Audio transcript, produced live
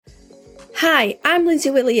Hi, I'm Lindsay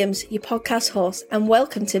Williams, your podcast host, and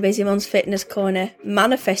welcome to Busy Mums Fitness Corner,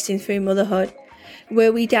 Manifesting Through Motherhood,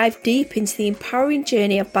 where we dive deep into the empowering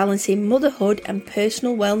journey of balancing motherhood and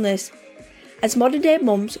personal wellness. As modern day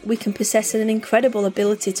mums, we can possess an incredible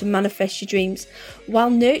ability to manifest your dreams while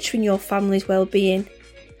nurturing your family's well-being.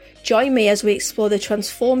 Join me as we explore the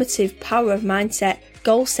transformative power of mindset,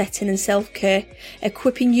 goal setting and self-care,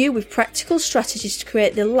 equipping you with practical strategies to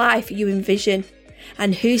create the life you envision.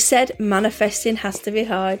 And who said manifesting has to be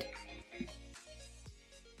hard?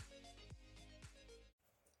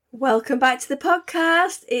 Welcome back to the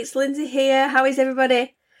podcast. It's Lindsay here. How is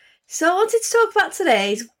everybody? So I wanted to talk about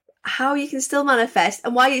today's how you can still manifest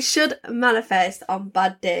and why you should manifest on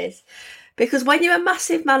bad days. Because when you're a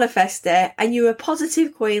massive manifester and you're a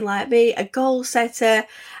positive queen like me, a goal setter,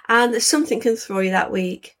 and something can throw you that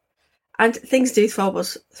week, and things do throw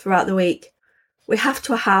us throughout the week, we have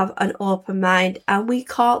to have an open mind and we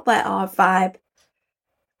can't let our vibe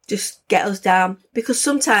just get us down, because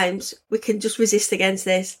sometimes we can just resist against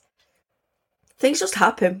this. Things just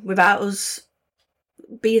happen without us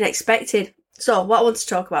being expected. So what I want to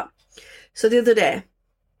talk about. So the other day,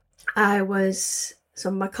 I was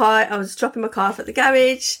dropping my car off at the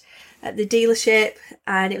garage, at the dealership,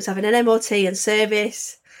 and it was having an MOT and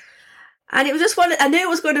service. And it was just I knew it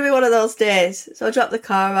was going to be one of those days. So I dropped the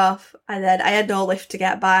car off and then I had no lift to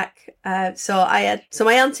get back. So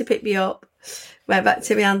my auntie picked me up, went back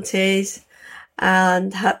to my auntie's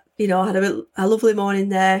and had a lovely morning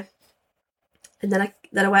there. And then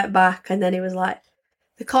I went back and then he was like,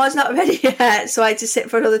 the car's not ready yet. So I had to sit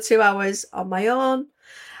for another 2 hours on my own.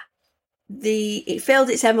 It failed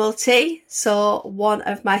its MOT. So one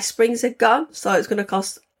of my springs had gone. So it's going to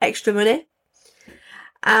cost extra money.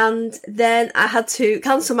 And then I had to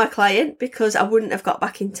cancel my client because I wouldn't have got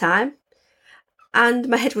back in time. And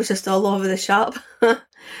my head was just all over the shop.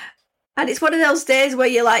 And it's one of those days where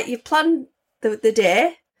you plan the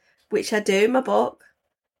day, which I do in my book.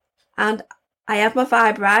 And I have my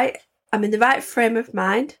vibe right. I'm in the right frame of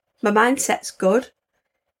mind. My mindset's good.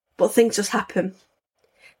 But things just happen.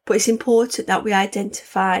 But it's important that we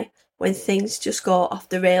identify when things just go off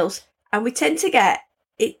the rails. And we tend to get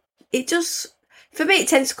for me, it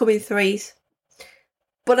tends to come in threes.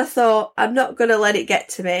 But I thought, I'm not going to let it get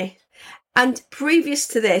to me. And previous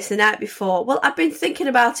to this, the night before, I've been thinking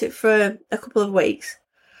about it for a couple of weeks.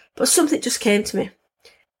 But something just came to me.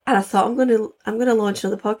 And I thought, I'm going to launch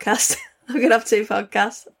another podcast. I'm going to have 2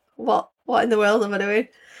 podcasts. What in the world am I doing?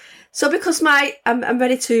 So because I'm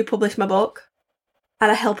ready to publish my book.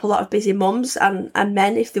 And I help a lot of busy mums and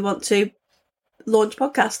men if they want to launch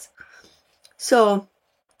podcasts. So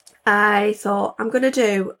I thought, I'm going to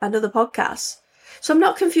do another podcast. So I'm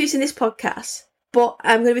not confusing this podcast, but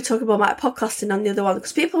I'm going to be talking about my podcasting on the other one,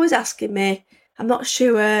 because people always asking me, I'm not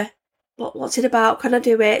sure, what's it about? Can I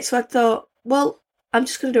do it? So I thought, I'm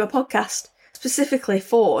just going to do a podcast specifically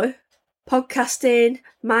for podcasting,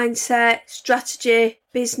 mindset, strategy,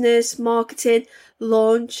 business, marketing,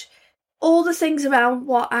 launch, all the things around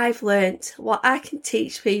what I've learnt, what I can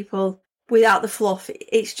teach people without the fluff.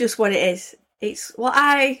 It's just what it is. It's what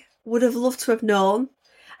I would have loved to have known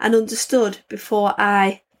and understood before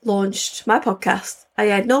I launched my podcast. I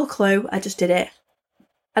had no clue. I just did it.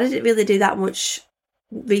 I didn't really do that much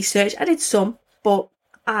research. I did some, but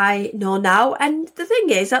I know now. And the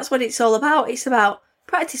thing is, that's what it's all about. It's about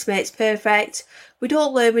practice makes perfect. We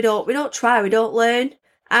don't learn. We don't try. We don't learn.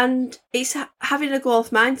 And it's having a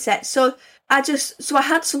growth mindset. So I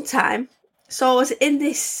had some time. So I was in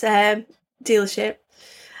this dealership.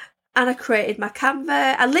 And I created my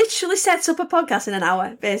Canva. I literally set up a podcast in an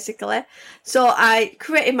hour, basically. So I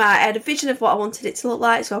had a vision of what I wanted it to look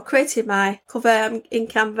like. So I created my cover in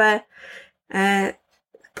Canva,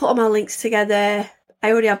 put all my links together.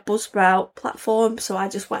 I already have Buzzsprout platform, so I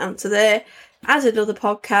just went onto there, added another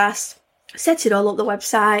podcast, set it all up the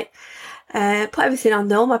website, put everything on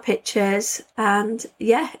there, all my pictures, and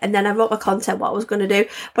then I wrote my content, what I was going to do.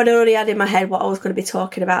 But I already had in my head what I was going to be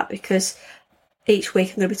talking about, because each week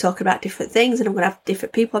I'm going to be talking about different things, and I'm going to have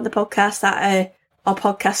different people on the podcast that are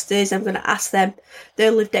podcasters. I'm going to ask them their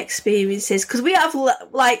lived experiences, because we have,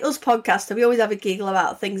 like us podcasters, we always have a giggle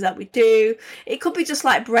about things that we do. It could be just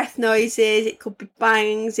like breath noises, it could be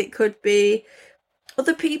bangs, it could be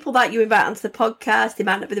other people that you invite onto the podcast. They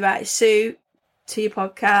might not be the right suit to your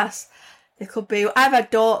podcast. There could be, I've had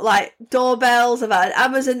doorbells, I've had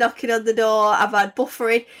Amazon knocking on the door, I've had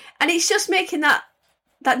buffering, and it's just making that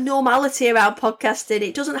normality around podcasting.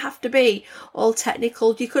 It doesn't have to be all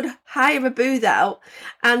technical. You could hire a booth out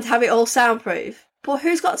and have it all soundproof. But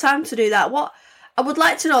who's got time to do that? I would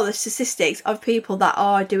like to know the statistics of people that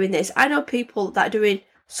are doing this. I know people that are doing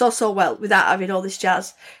so well without having all this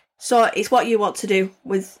jazz. So it's what you want to do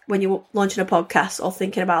with when you're launching a podcast or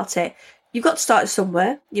thinking about it. You've got to start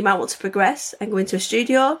somewhere. You might want to progress and go into a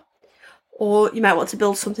studio, or you might want to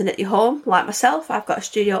build something at your home, like myself. I've got a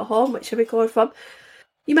studio at home, which I record from.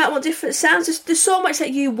 You might want different sounds. There's so much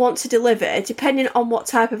that you want to deliver, depending on what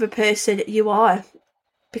type of a person you are.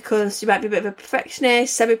 Because you might be a bit of a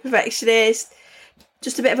perfectionist, semi-perfectionist,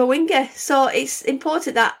 just a bit of a winger. So it's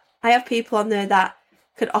important that I have people on there that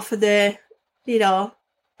can offer their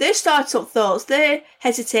startup thoughts, their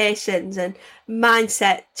hesitations and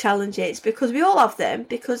mindset challenges, because we all have them,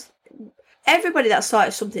 because everybody that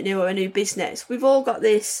started something new or a new business, we've all got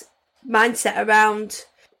this mindset around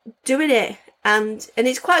doing it, and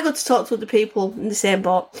it's quite good to talk to other people in the same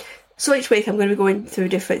boat. So each week I'm going to be going through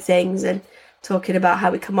different things and talking about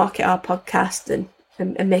how we can market our podcast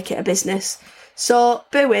and make it a business. So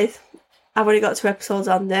bear with, I've already got 2 episodes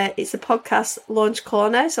on there. It's a podcast launch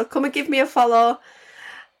corner, so come and give me a follow.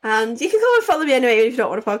 And you can go and follow me anyway if you don't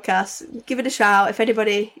want a podcast. Give it a shout. If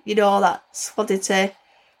anybody you know that's wanted to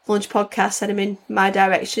launch podcast, send them in my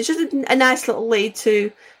direction. It's just a nice little lead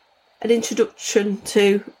to an introduction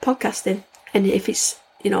to podcasting, and if it's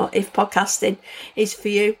if podcasting is for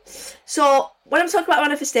you. So when I'm talking about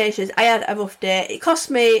manifestations, I had a rough day. It cost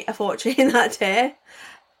me a fortune that day,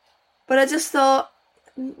 but I just thought,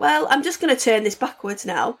 well, I'm just going to turn this backwards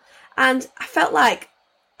now. And I felt like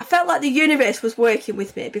the universe was working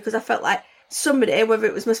with me, because I felt like somebody, whether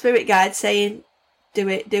it was my spirit guide, saying, do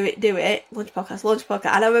it, launch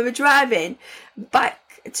podcast. And I remember driving back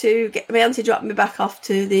to get my auntie dropped me back off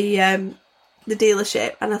to the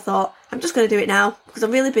dealership, and I thought, I'm just going to do it now because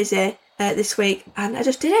I'm really busy this week, and I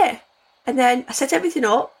just did it. And then I set everything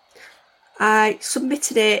up, I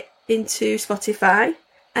submitted it into Spotify,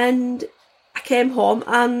 and I came home,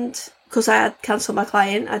 and because I had cancelled my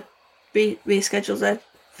client, I'd rescheduled her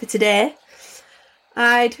for today.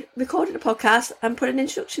 I'd recorded a podcast and put an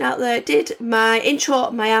introduction out there, did my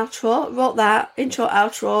intro, my outro, wrote that, intro,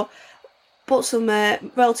 outro, bought some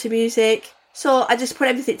royalty music. So I just put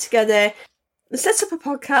everything together and set up a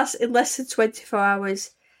podcast in less than 24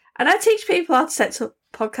 hours. And I teach people how to set up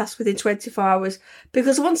podcasts within 24 hours,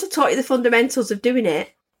 because once I've taught you the fundamentals of doing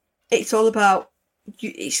it, it's all about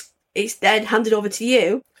you. It's then handed over to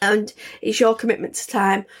you, and it's your commitment to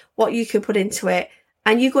time, what you can put into it,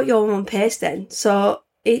 and you got your own pace then. So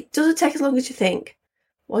it doesn't take as long as you think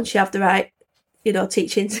once you have the right,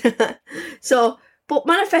 teachings. But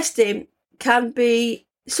manifesting can be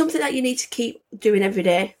something that you need to keep doing every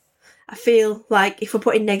day. I feel like if we're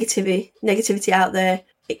putting negativity out there,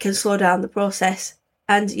 it can slow down the process.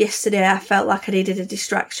 And yesterday I felt like I needed a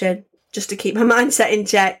distraction just to keep my mindset in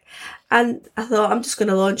check. And I thought, I'm just going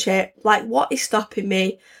to launch it. Like, what is stopping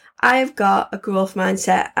me? I've got a growth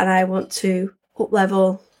mindset and I want to up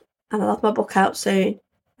level, and I'll have my book out soon.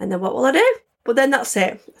 And then what will I do? But then that's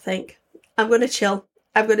it, I think. I'm going to chill.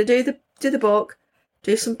 I'm going to do the book,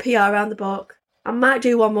 do some PR around the book. I might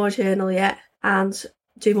do one more journal yet and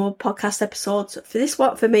do more podcast episodes for this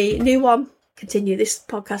one, for me, new one, continue this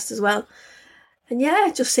podcast as well. And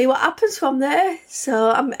yeah, just see what happens from there.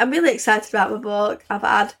 So I'm really excited about my book. I've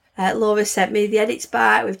had Laura sent me the edits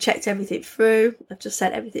back. We've checked everything through. I've just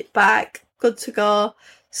sent everything back. Good to go.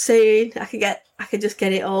 Soon I can just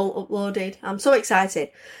get it all uploaded. I'm so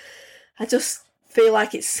excited. I just feel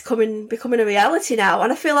like it's becoming a reality now,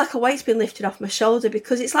 and I feel like a weight's been lifted off my shoulder,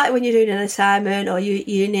 because it's like when you're doing an assignment or you're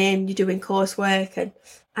doing coursework, and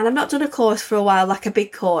I've not done a course for a while, like a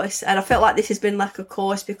big course, and I felt like this has been like a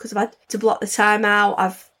course because I've had to block the time out.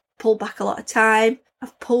 I've pulled back a lot of time.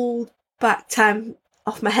 I've pulled back time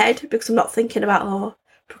off my head because I'm not thinking about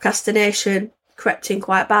procrastination crept in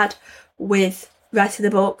quite bad with writing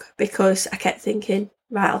the book, because I kept thinking,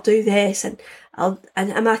 right, I'll do this, and I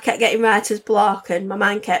kept getting writer's block, and my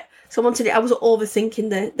mind kept, so I was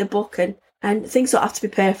overthinking the book, and things don't have to be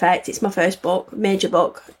perfect. It's my first book, major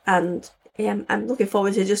book, and I'm looking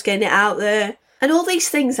forward to just getting it out there. And all these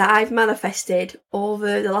things that I've manifested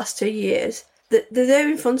over the last 2 years, they're there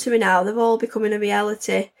in front of me now. They're all becoming a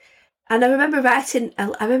reality. And I remember I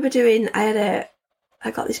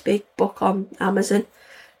got this big book on Amazon,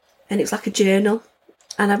 and it was like a journal,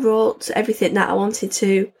 and I wrote everything that I wanted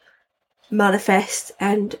to manifest.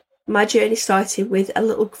 And my journey started with a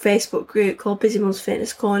little Facebook group called Busy Mums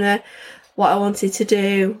Fitness Corner, what I wanted to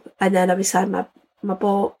do, and then obviously I had my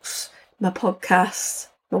books, my podcast,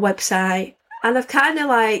 my website, and I've kind of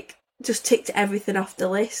like just ticked everything off the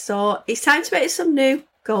list. So it's time to make some new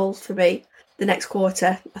goals for me the next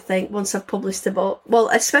quarter, I think, once I've published the book. Well,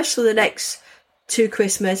 especially the next 2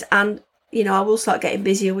 Christmas, and I will start getting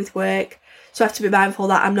busier with work. So I have to be mindful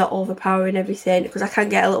that I'm not overpowering everything, because I can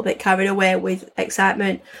get a little bit carried away with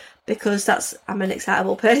excitement, because I'm an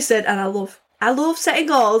excitable person, and I love setting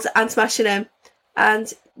goals and smashing them.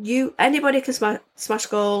 And anybody can smash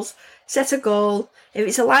goals, set a goal. If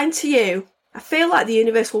it's aligned to you, I feel like the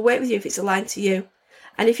universe will work with you if it's aligned to you.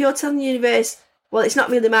 And if you're telling the universe, well, it's not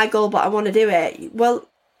really my goal, but I want to do it, well,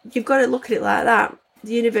 you've got to look at it like that.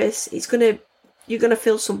 The universe, you're going to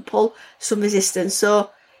feel some pull, some resistance. So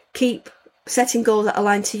keep setting goals that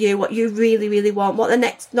align to you, what you really, really want, not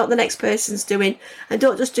the next person's doing. And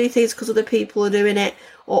don't just do things because other people are doing it,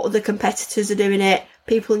 or other competitors are doing it,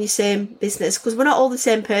 people in your same business, because we're not all the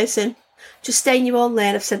same person. Just stay in your own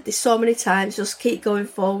lane. I've said this so many times. Just keep going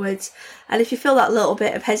forwards. And if you feel that little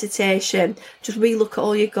bit of hesitation, just relook at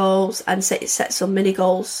all your goals and set some mini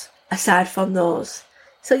goals aside from those.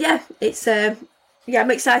 So yeah,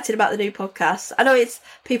 I'm excited about the new podcast. I know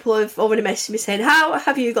people have already messaged me saying, how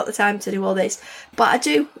have you got the time to do all this? But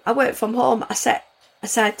I work from home. I set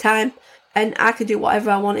aside time, and I can do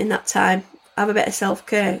whatever I want in that time. Have a bit of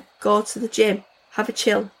self-care, go to the gym, have a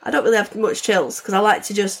chill. I don't really have much chills because I like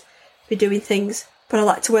to just be doing things, but I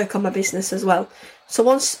like to work on my business as well. So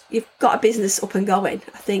once you've got a business up and going,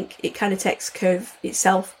 I think it kind of takes care of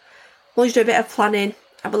itself. Once you do a bit of planning,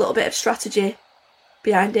 have a little bit of strategy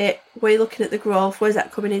behind it, where you're looking at the growth, where's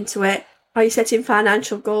that coming into it? Are you setting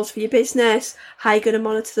financial goals for your business? How are you going to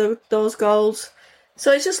monitor those goals?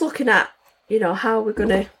 So it's just looking at, how we're going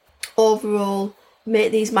to overall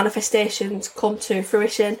make these manifestations come to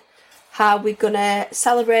fruition, how we're going to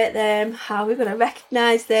celebrate them, how we're going to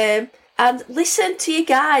recognise them, and listen to your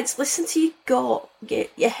guides, listen to your gut,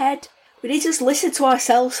 your head. We need to just listen to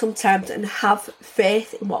ourselves sometimes and have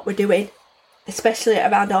faith in what we're doing, especially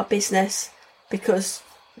around our business, because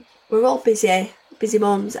we're all busy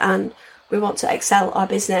mums, and we want to excel our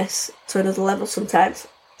business to another level sometimes.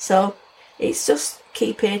 So it's just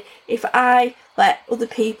if I let other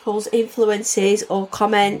people's influences or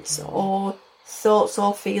comments or thoughts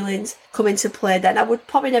or feelings come into play, then I would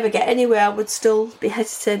probably never get anywhere. I would still be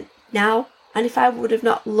hesitant now. And if I would have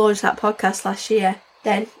not launched that podcast last year,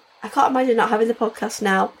 then I can't imagine not having the podcast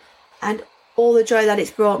now, and all the joy that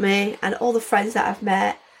it's brought me, and all the friends that I've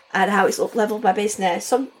met, and how it's up-leveled my business.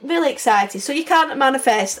 So I'm really excited. So you can't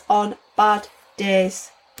manifest on bad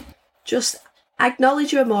days. Just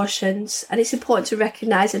acknowledge your emotions, and it's important to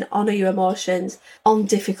recognise and honour your emotions on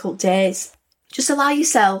difficult days. Just allow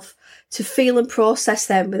yourself to feel and process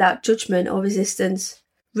them without judgment or resistance.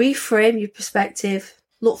 Reframe your perspective.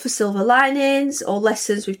 Look for silver linings or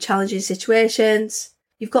lessons with challenging situations.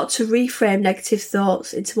 You've got to reframe negative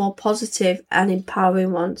thoughts into more positive and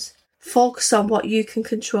empowering ones. Focus on what you can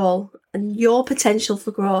control and your potential for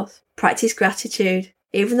growth. Practice gratitude.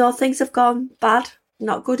 Even though things have gone bad,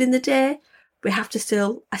 not good in the day, I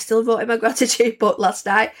still wrote in my gratitude book last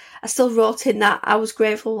night. I still wrote in that I was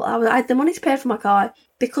grateful I had the money to pay for my car,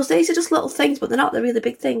 because these are just little things, but they're really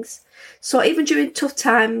big things. So even during tough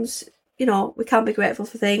times, we can be grateful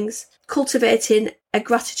for things. Cultivating a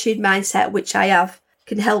gratitude mindset, which I have,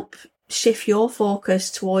 can help shift your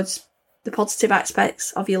focus towards the positive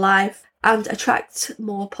aspects of your life and attract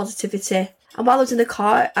more positivity. And while I was in the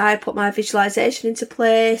car, I put my visualization into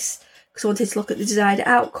place because I wanted to look at the desired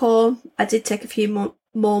outcome. I did take a few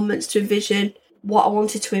moments to envision what I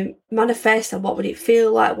wanted to manifest and what would it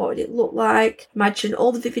feel like, what would it look like. Imagine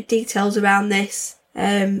all the vivid details around this,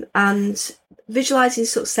 and visualizing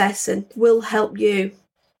success will help you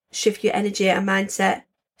shift your energy and mindset.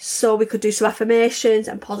 So we could do some affirmations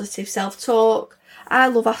and positive self-talk. I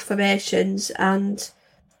love affirmations, and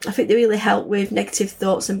I think they really help with negative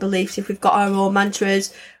thoughts and beliefs. If we've got our own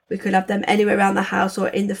mantras, we could have them anywhere around the house or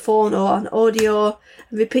in the phone or on audio,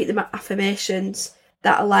 and repeat the affirmations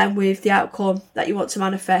that align with the outcome that you want to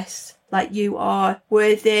manifest. Like, you are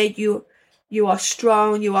worthy, you are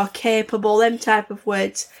strong, you are capable, them type of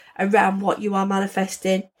words around what you are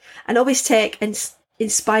manifesting. And always take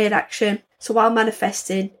inspired action. So while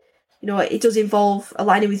manifesting, it does involve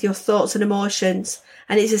aligning with your thoughts and emotions,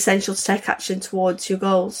 and it's essential to take action towards your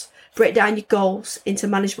goals. Break down your goals into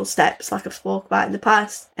manageable steps, like I've spoke about in the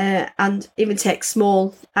past, and even take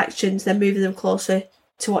small actions, then moving them closer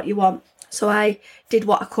to what you want. So I did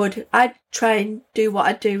what I could. I try and do what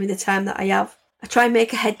I do in the time that I have. I try and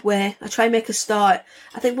make a headway. I try and make a start.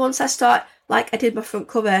 I think once I start, like I did my front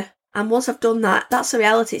cover, and once I've done that, that's the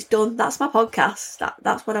reality. It's done. That's my podcast.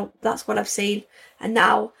 That's what I've seen. And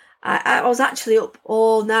now I was actually up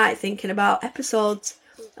all night thinking about episodes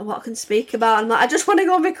and what I can speak about. And I just want to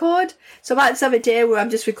go and record. So I might just have a day where I'm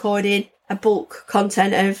just recording a bulk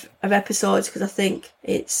content of episodes because I think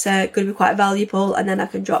it's going to be quite valuable, and then I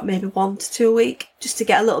can drop maybe 1 to 2 a week just to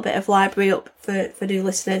get a little bit of library up for new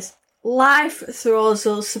listeners. Life throws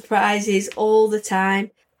us surprises all the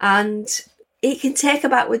time, and it can take a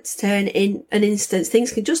backwards turn in an instant.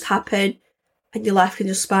 Things can just happen and your life can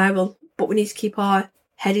just spiral, but we need to keep our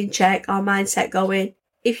head in check, our mindset going.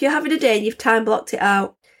 If you're having a day and you've time blocked it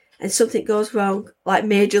out and something goes wrong, like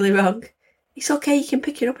majorly wrong, it's okay, you can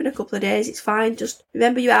pick it up in a couple of days, it's fine. Just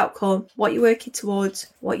remember your outcome, what you're working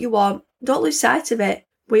towards, what you want. Don't lose sight of it.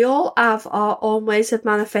 We all have our own ways of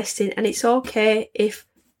manifesting, and it's okay if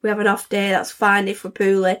we have an off day, that's fine if we're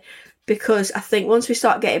poorly, because I think once we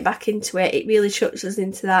start getting back into it, it really shuts us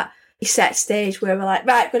into that set stage where we're like,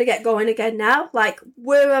 right, got to get going again now. Like,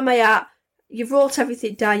 where am I at? You've wrote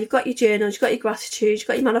everything down, you've got your journals, you've got your gratitude, you've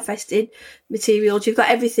got your manifesting materials, you've got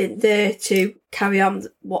everything there to carry on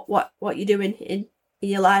what you're doing in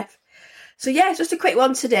your life. So yeah, just a quick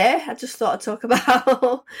one today. I just thought I'd talk about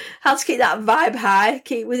how to keep that vibe high,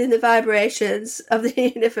 keep within the vibrations of the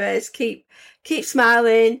universe, keep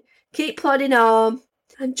smiling, keep plodding on,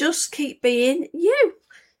 and just keep being you.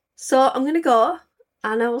 So I'm going to go,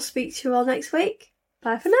 and I will speak to you all next week.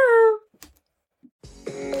 Bye for now.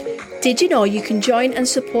 Did you know you can join and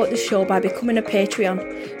support the show by becoming a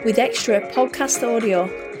Patreon with extra podcast audio,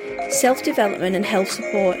 self-development and health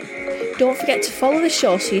support? Don't forget to follow the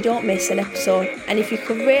show so you don't miss an episode, and if you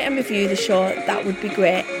could rate and review the show, that would be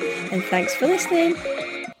great. And thanks for listening.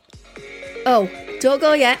 Oh, don't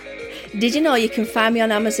go yet. Did you know you can find me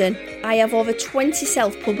on Amazon? I have over 20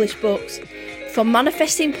 self-published books, from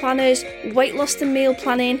manifesting planners, weight loss and meal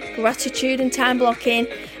planning, gratitude and time blocking,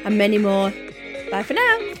 and many more. Bye for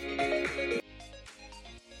now.